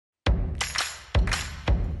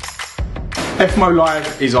FMO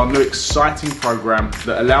Live is our new exciting program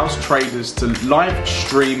that allows traders to live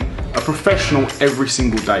stream a professional every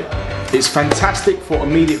single day. It's fantastic for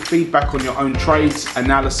immediate feedback on your own trades,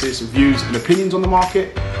 analysis, views and opinions on the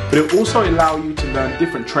market, but it will also allow you to learn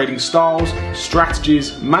different trading styles,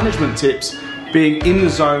 strategies, management tips, being in the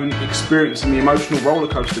zone, experiencing the emotional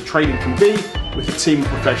rollercoaster trading can be with a team of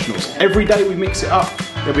professionals. Every day we mix it up.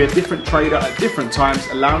 There'll be a different trader at different times,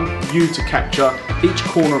 allowing you to capture each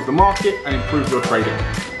corner of the market and improve your trading.